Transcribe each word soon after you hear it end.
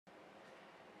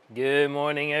Good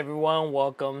morning, everyone.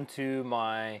 Welcome to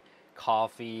my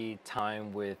coffee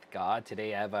time with God.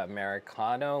 Today I have an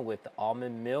Americano with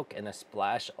almond milk and a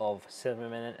splash of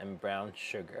cinnamon and brown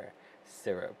sugar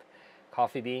syrup.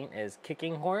 Coffee bean is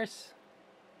kicking horse.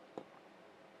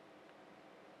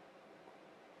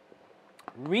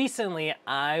 Recently,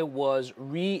 I was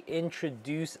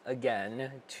reintroduced again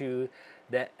to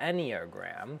the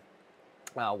enneagram.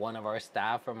 One of our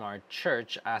staff from our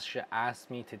church actually asked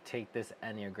me to take this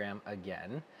enneagram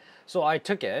again. So I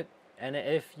took it, and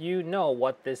if you know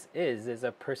what this is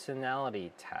a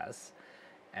personality test,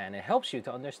 and it helps you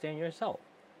to understand yourself.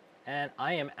 And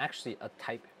I am actually a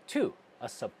type 2, a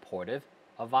supportive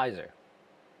advisor.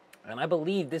 And I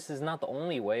believe this is not the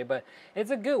only way, but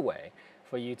it's a good way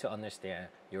for you to understand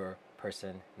your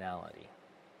personality.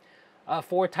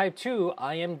 For type 2,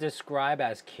 I am described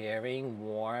as caring,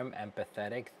 warm,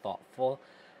 empathetic, thoughtful,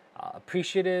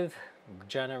 appreciative,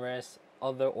 generous,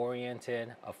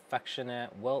 other-oriented,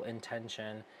 affectionate,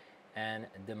 well-intentioned, and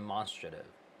demonstrative.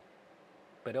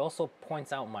 But it also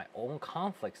points out my own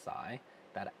conflict side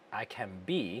that I can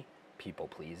be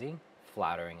people-pleasing,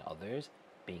 flattering others,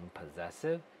 being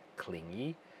possessive,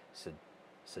 clingy,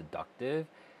 seductive,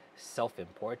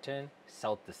 self-important,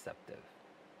 self-deceptive.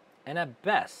 And at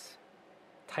best,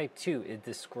 Type 2 is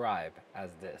described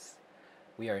as this.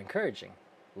 We are encouraging,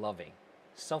 loving,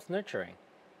 self-nurturing,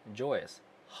 joyous,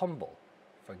 humble,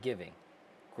 forgiving,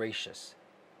 gracious,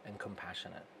 and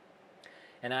compassionate.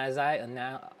 And as I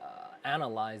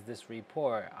analyze this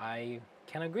report, I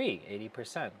can agree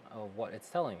 80% of what it's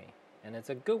telling me. And it's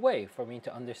a good way for me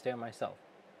to understand myself,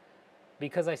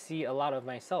 because I see a lot of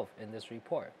myself in this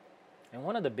report. And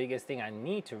one of the biggest things I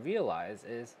need to realize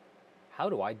is, how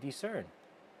do I discern?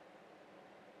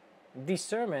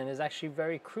 Discernment is actually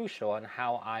very crucial on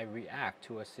how I react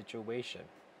to a situation.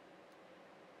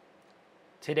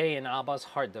 Today in Abba's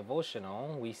Heart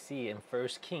Devotional, we see in 1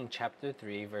 Kings chapter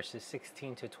 3, verses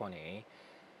 16 to 28,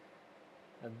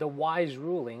 the wise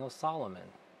ruling of Solomon.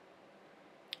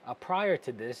 Prior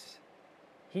to this,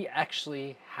 he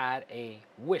actually had a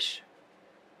wish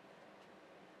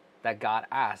that God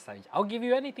asked, I'll give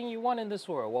you anything you want in this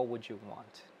world, what would you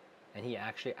want? And he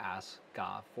actually asked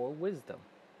God for wisdom.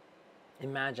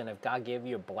 Imagine if God gave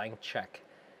you a blank check,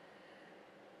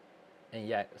 and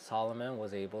yet Solomon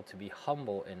was able to be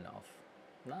humble enough,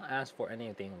 not ask for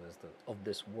anything of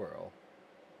this world,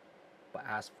 but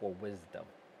ask for wisdom.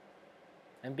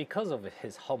 And because of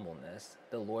his humbleness,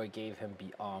 the Lord gave him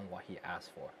beyond what he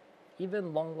asked for,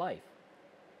 even long life.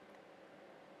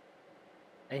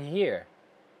 And here,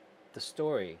 the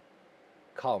story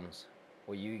comes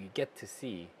where you get to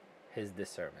see his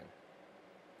discernment.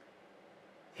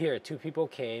 Here, two people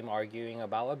came arguing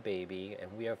about a baby,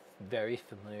 and we are very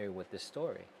familiar with this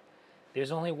story. There's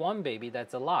only one baby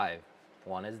that's alive,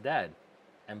 one is dead,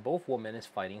 and both women is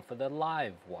fighting for the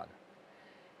live one.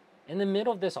 In the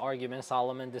middle of this argument,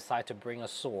 Solomon decided to bring a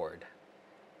sword,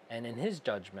 and in his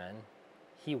judgment,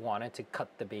 he wanted to cut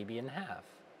the baby in half,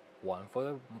 one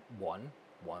for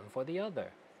the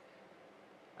other.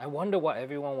 I wonder what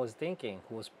everyone was thinking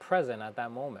who was present at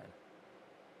that moment.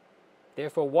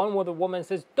 Therefore, one of the woman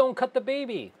says, "Don't cut the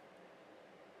baby."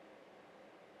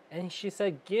 And she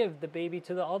said, "Give the baby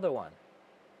to the other one."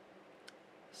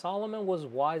 Solomon was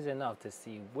wise enough to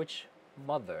see which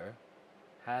mother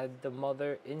had the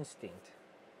mother instinct.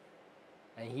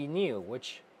 And he knew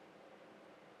which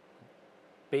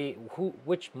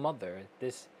mother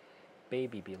this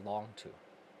baby belonged to.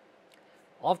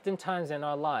 Oftentimes in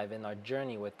our life, in our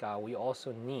journey with God, we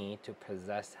also need to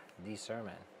possess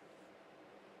discernment.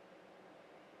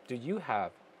 Do you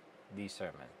have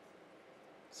discernment?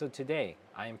 So today,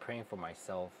 I am praying for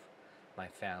myself, my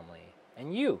family,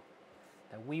 and you,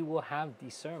 that we will have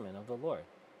discernment of the Lord.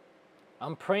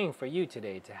 I'm praying for you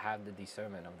today to have the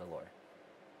discernment of the Lord.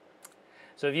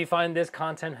 So if you find this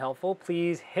content helpful,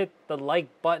 please hit the like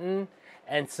button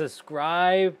and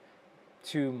subscribe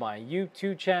to my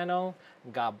YouTube channel.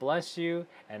 God bless you,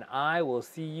 and I will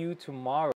see you tomorrow.